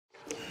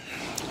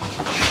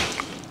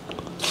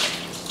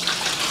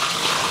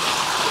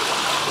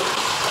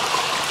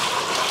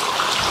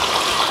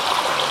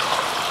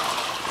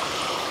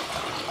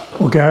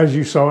Well guys,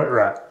 you saw it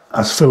right.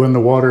 I was filling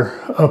the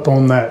water up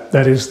on that.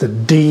 That is the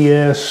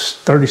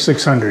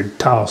DS36000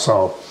 tile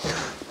saw.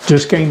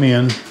 Just came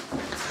in.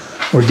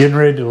 We're getting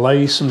ready to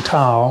lay some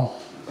tile,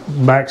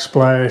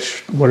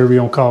 backsplash, whatever you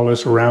want to call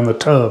this, around the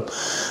tub.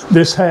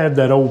 This had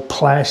that old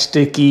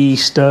plasticky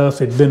stuff.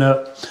 It'd been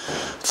up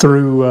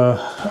through,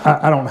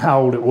 I don't know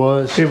how old it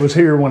was. It was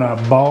here when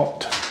I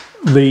bought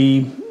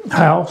the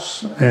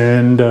house,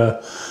 and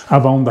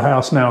I've owned the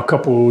house now a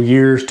couple of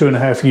years,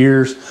 2.5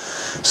 years.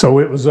 So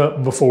it was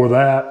up before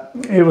that.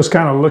 It was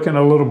kind of looking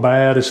a little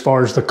bad as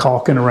far as the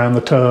caulking around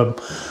the tub.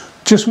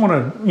 Just want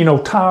to, you know,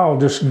 tile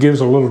just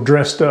gives a little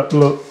dressed up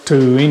look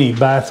to any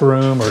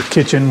bathroom or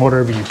kitchen,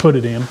 whatever you put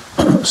it in.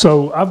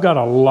 So I've got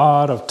a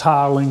lot of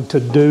tiling to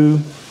do.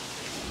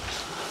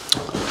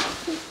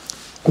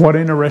 What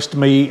interested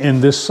me in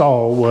this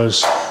saw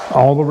was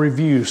all the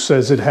reviews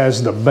says it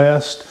has the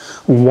best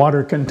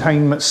water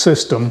containment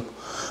system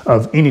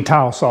of any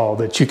tile saw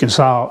that you can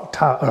saw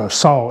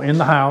in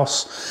the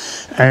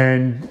house,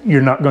 and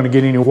you're not going to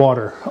get any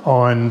water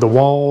on the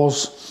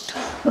walls,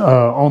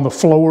 on the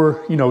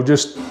floor, you know,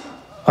 just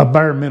a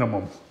bare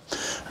minimum.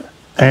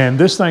 And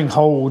this thing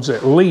holds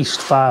at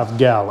least 5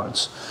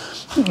 gallons.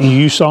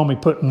 You saw me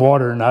putting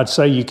water, and I'd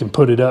say you can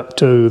put it up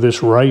to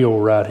this rail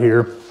right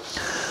here,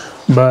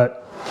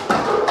 but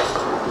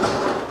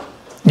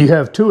you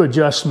have 2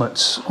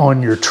 adjustments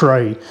on your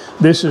tray.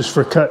 This is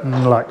for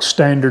cutting like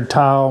standard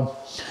tile,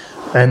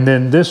 and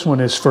then this one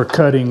is for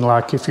cutting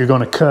like if you're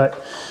going to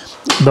cut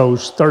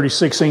those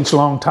 36-inch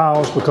long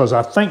tiles, because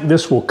I think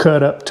this will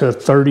cut up to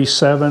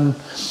 37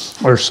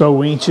 or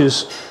so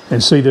inches.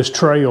 And see, this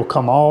tray will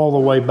come all the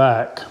way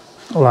back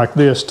like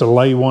this to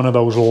lay one of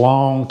those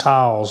long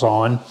tiles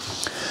on.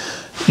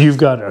 You've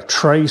got a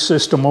tray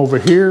system over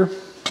here.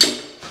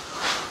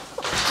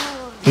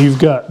 You've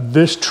got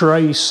this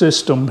tray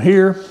system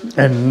here,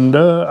 and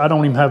I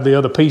don't even have the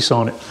other piece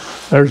on it.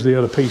 There's the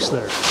other piece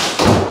there.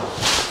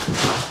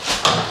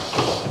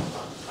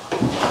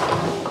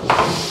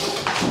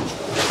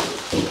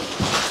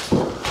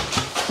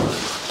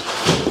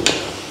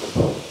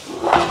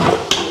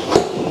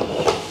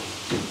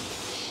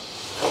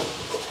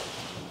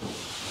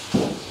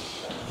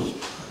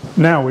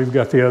 Now we've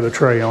got the other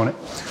tray on it.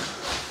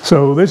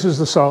 So this is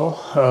the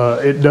saw.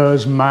 It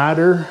does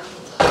miter.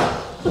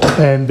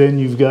 And then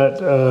you've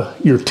got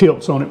your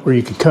tilts on it where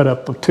you can cut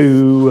up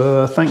to,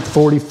 I think,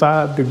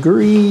 45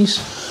 degrees.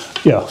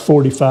 Yeah,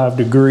 45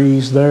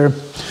 degrees there.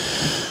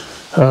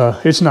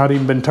 It's not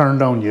even been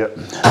turned on yet.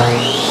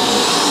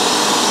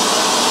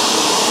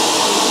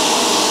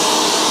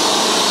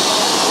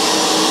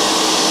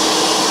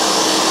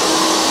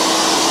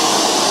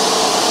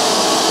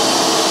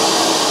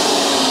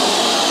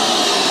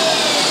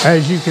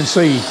 As you can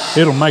see,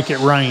 it'll make it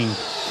rain.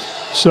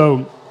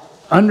 So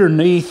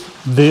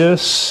underneath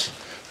this,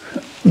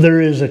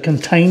 there is a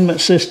containment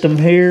system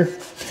here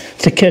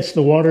to catch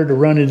the water to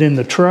run it in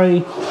the tray.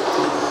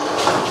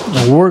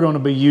 And we're going to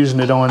be using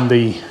it on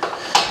the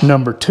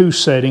number 2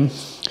 setting.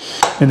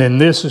 And then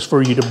this is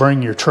for you to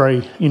bring your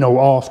tray, you know,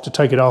 off, to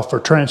take it off for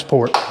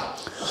transport.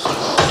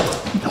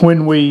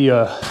 When we,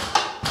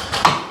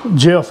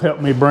 Jeff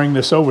helped me bring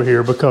this over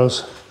here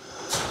because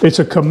it's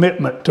a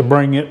commitment to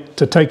bring it,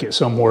 to take it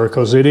somewhere,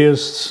 because it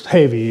is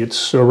heavy.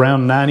 It's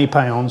around 90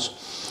 pounds.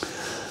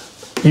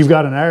 You've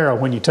got an arrow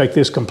when you take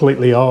this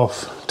completely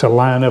off to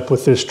line up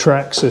with this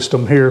track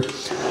system here.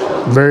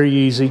 Very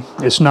easy.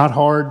 It's not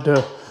hard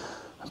to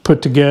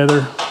put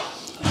together.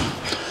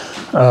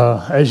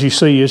 As you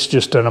see, it's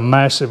just a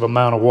massive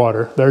amount of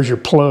water. There's your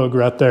plug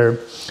right there.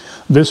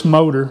 This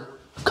motor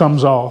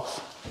comes off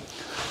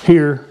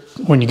here.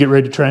 When you get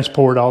ready to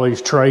transport, all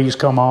these trays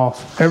come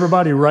off.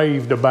 Everybody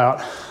raved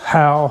about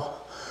how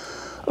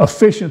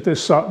efficient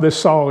this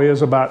saw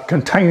is about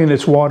containing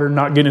its water,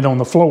 not getting it on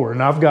the floor.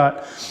 And I've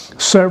got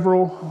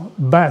several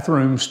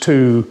bathrooms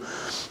to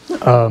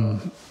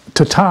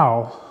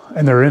tile,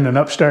 and they're in and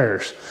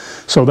upstairs.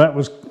 So that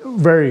was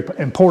very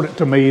important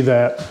to me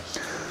that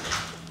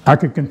I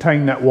could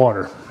contain that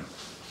water.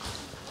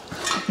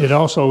 It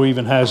also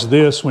even has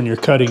this when you're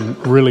cutting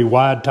really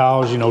wide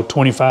tiles, you know,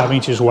 25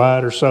 inches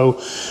wide or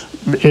so.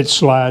 It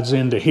slides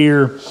into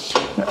here,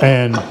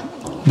 and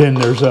then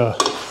there's a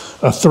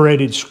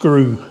threaded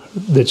screw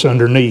that's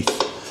underneath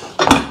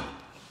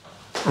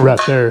right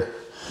there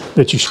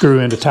that you screw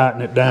in to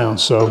tighten it down.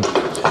 So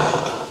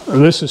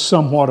this is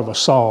somewhat of a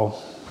saw.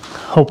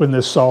 Hoping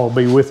this saw will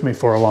be with me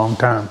for a long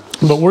time.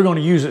 But we're going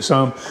to use it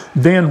some.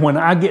 Then when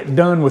I get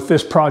done with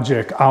this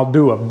project, I'll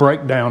do a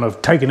breakdown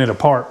of taking it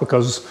apart,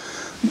 because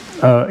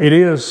it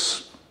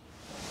is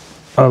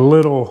a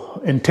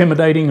little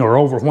intimidating or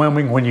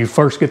overwhelming when you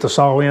first get the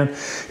saw in.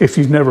 If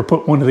you've never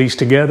put one of these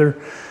together,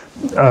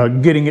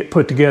 getting it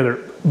put together,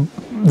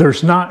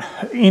 there's not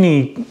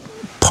any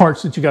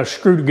parts that you got to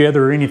screw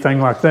together or anything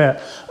like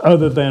that,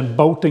 other than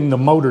bolting the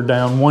motor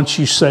down once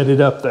you set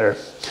it up there.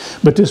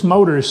 But this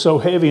motor is so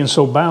heavy and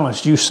so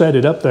balanced, you set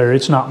it up there,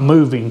 it's not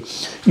moving.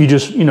 You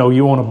just, you know,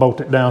 you want to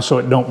bolt it down so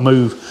it don't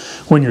move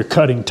when you're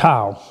cutting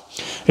tile.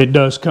 It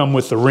does come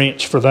with the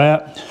wrench for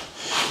that.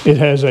 It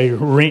has a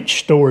wrench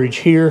storage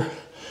here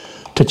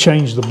to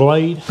change the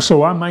blade.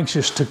 So I'm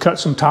anxious to cut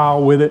some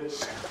tile with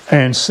it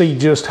and see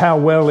just how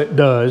well it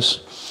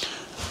does.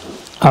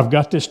 I've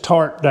got this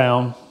tarp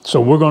down, so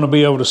we're going to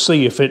be able to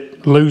see if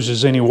it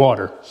loses any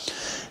water.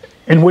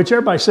 In which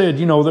everybody said,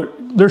 you know,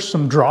 there's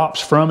some drops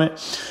from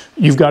it.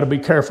 You've got to be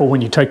careful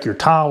when you take your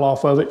tile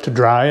off of it to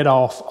dry it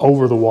off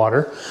over the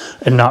water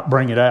and not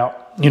bring it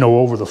out, you know,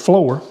 over the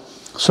floor.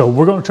 So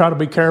we're going to try to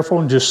be careful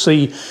and just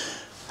see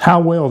how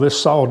well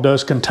this saw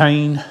does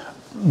contain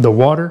the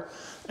water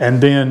and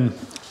then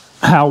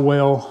how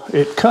well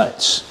it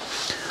cuts.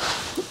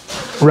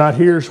 Right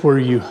here's where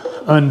you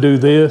undo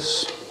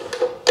this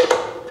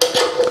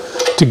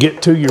to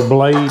get to your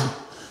blade,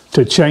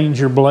 to change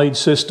your blade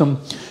system.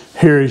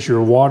 Here is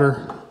your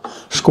water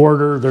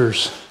squirter.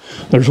 There's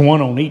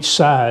one on each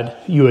side.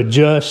 You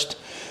adjust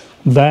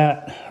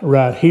that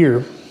right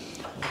here,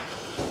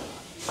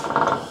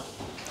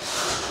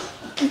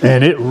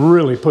 and it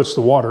really puts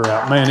the water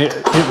out. Man, it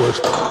was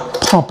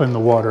pumping the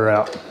water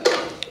out.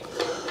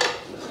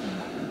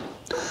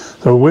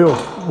 So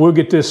we'll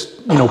get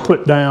this, you know,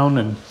 put down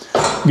and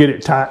get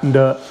it tightened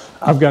up.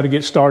 I've got to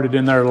get started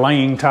in there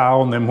laying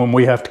tile, and then when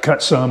we have to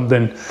cut some,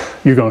 then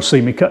you're going to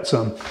see me cut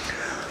some.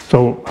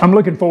 So I'm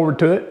looking forward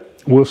to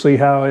it. We'll see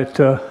how it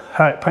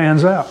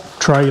pans out.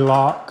 Tray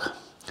lock.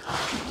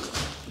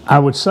 I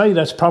would say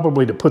that's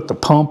probably to put the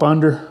pump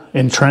under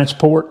in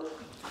transport.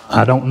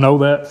 I don't know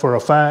that for a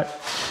fact.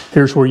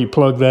 Here's where you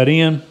plug that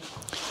in.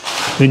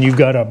 Then you've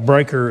got a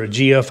breaker, a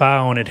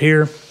GFI on it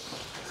here.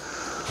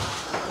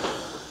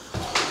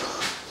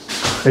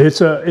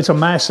 It's a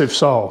massive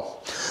saw.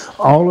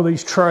 All of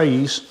these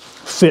trays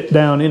fit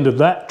down into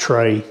that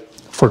tray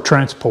for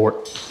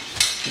transport.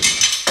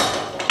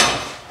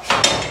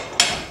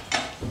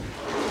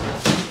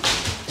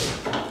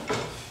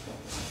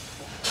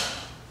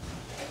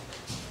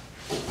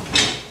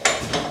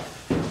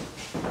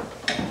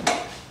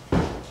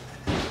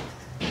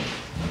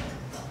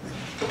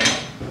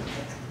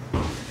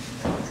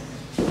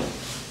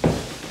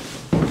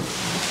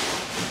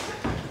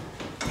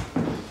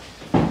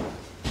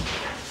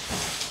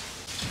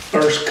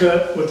 First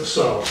cut with the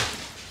saw.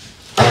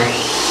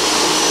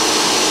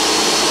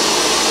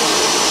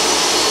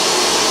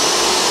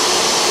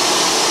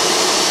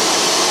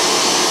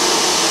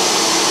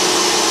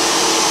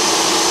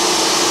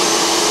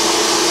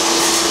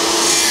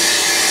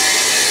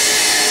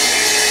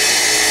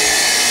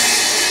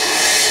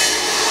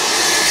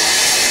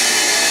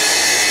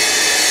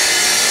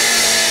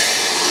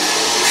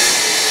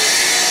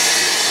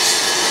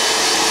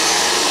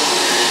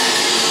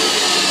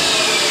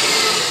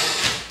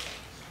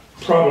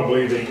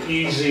 Probably the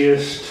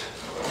easiest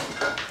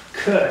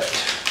cut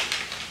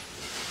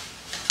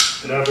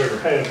that I've ever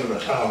had with a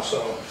tile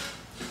saw.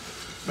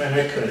 Man,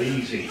 that cut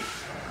easy.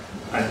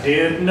 I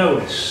did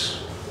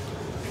notice,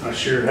 not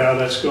sure how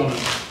that's going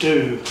to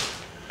do.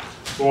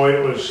 Boy,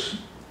 it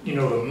was, you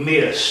know, the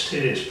mist.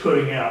 It is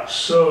putting out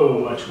so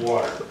much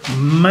water.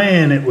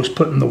 Man, it was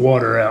putting the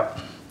water out,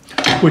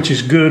 which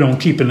is good on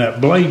keeping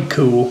that blade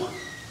cool.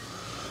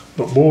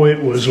 But boy,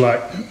 it was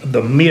like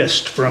the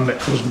mist from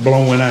it was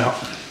blowing out.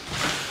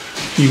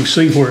 You can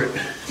see where it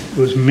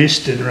was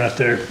misting right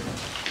there.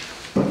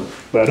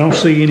 But I don't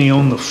see any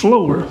on the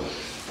floor.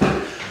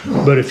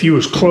 But if you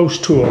was close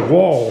to a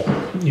wall,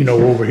 you know,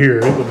 over here,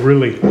 it would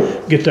really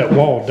get that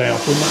wall down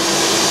for me.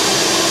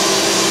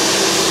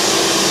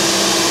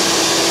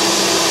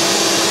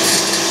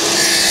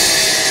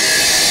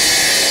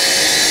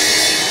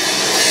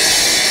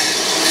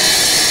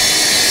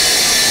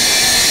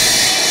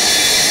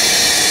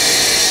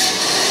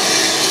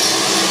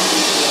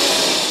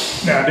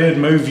 Now I did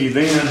move you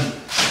then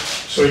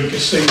so you can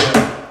see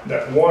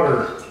that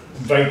water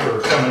vapor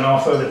coming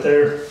off of it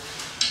there.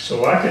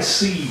 So I could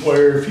see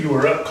where if you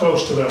were up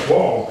close to that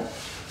wall,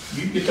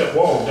 you'd get that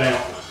wall down.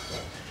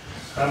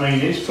 I mean,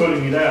 it's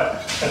putting it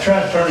out. I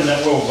tried turning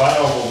that little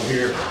valve over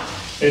here.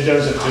 It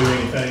doesn't do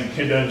anything.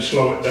 It doesn't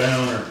slow it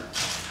down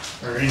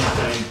or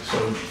anything.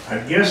 So I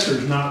guess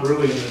there's not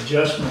really an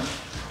adjustment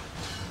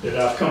that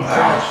I've come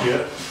across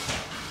yet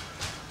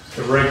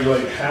to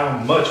regulate how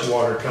much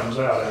water comes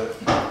out of it.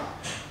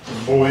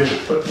 And boy, it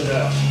is putting it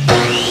out.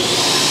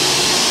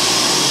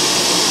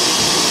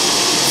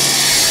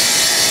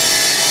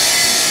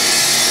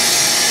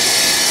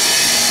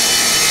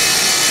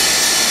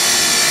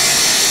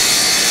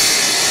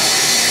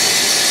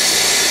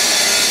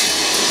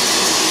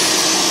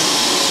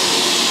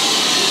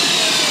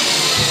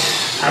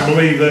 I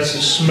believe that's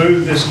the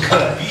smoothest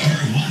cut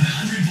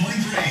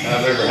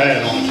I've ever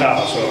had on a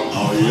tile saw.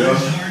 Oh yeah?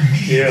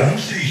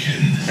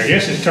 Yeah. I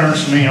guess it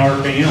turns to me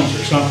RPMs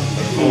or something,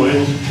 but boy,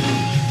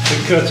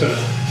 it cuts a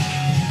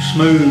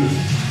smooth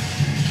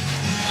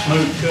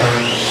cut.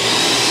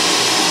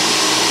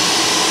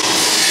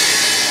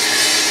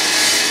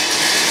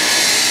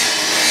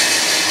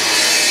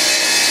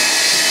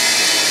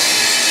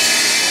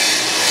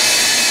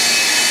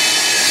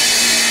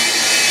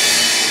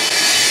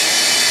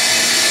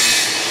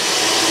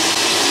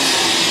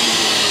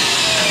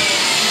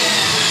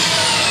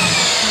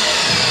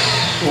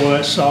 Well,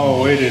 that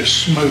saw, it is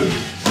smooth.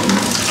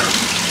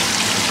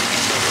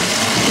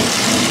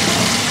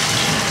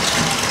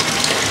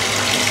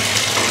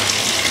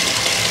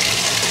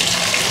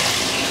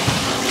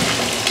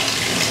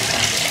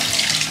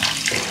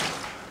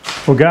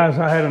 Well guys,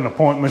 I had an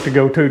appointment to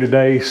go to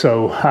today,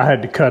 so I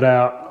had to cut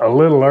out a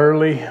little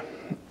early,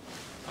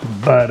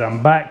 but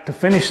I'm back to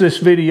finish this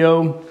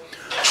video.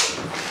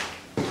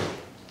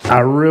 I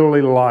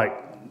really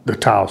like the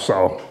tile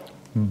saw.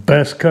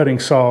 Best cutting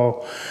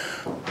saw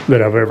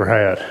that I've ever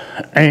had.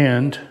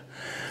 And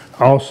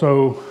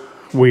also,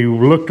 we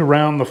looked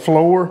around the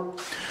floor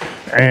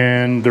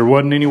and there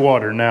wasn't any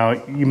water. Now,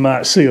 you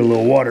might see a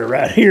little water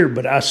right here,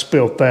 but I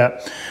spilt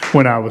that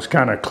when I was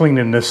kind of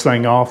cleaning this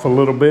thing off a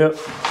little bit.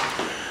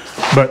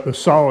 But the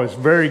saw is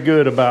very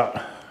good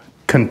about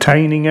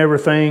containing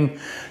everything.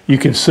 You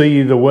can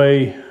see the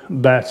way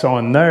that's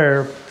on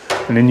there,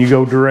 and then you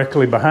go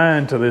directly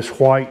behind to this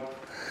white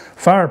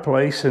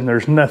fireplace and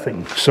there's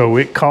nothing. So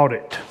it caught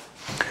it.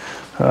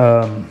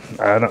 I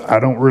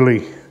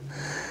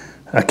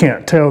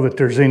can't tell that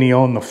there's any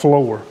on the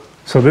floor.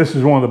 So this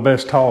is one of the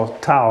best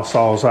tile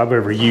saws I've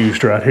ever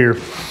used right here.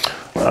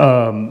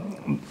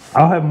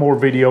 I'll have more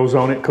videos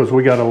on it because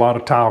we got a lot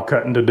of tile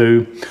cutting to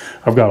do.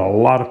 I've got a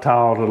lot of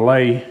tile to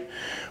lay.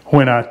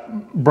 When I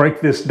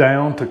break this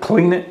down to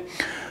clean it,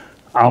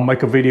 I'll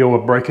make a video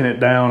of breaking it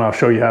down. I'll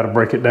show you how to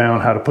break it down,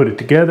 how to put it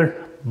together.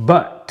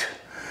 But,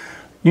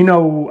 you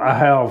know, I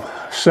have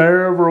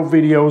several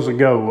videos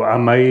ago, I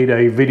made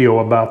a video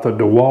about the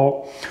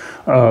DeWalt,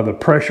 the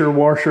pressure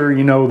washer,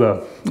 you know,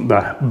 the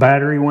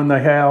battery one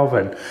they have.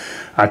 And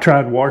I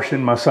tried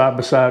washing my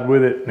side-by-side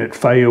with it and it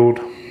failed.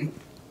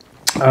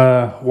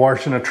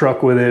 Washing a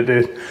truck with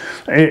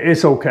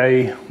it's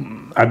okay.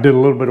 I did a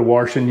little bit of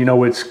washing. You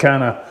know, it's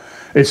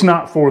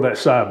not for that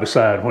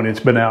side-by-side when it's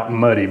been out and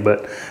muddy,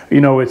 but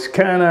you know, it's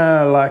kind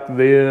of like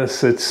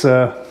this. It's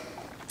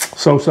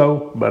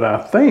so-so, but I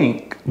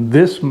think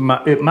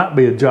it might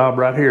be a job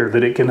right here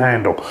that it can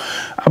handle.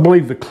 I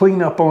believe the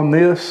cleanup on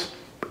this,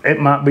 it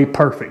might be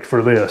perfect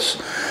for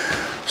this.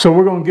 So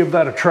we're going to give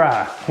that a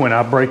try when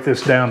I break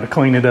this down to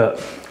clean it up.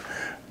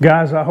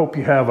 Guys, I hope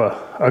you have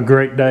a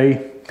great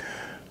day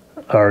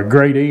or a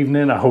great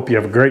evening. I hope you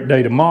have a great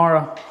day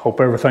tomorrow. Hope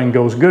everything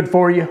goes good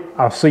for you.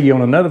 I'll see you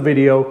on another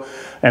video.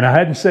 And I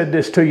hadn't said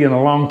this to you in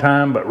a long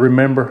time, but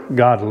remember,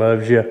 God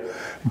loves you.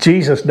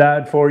 Jesus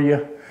died for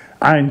you.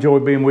 I enjoy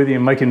being with you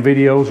and making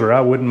videos, or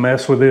I wouldn't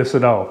mess with this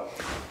at all.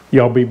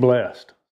 Y'all be blessed.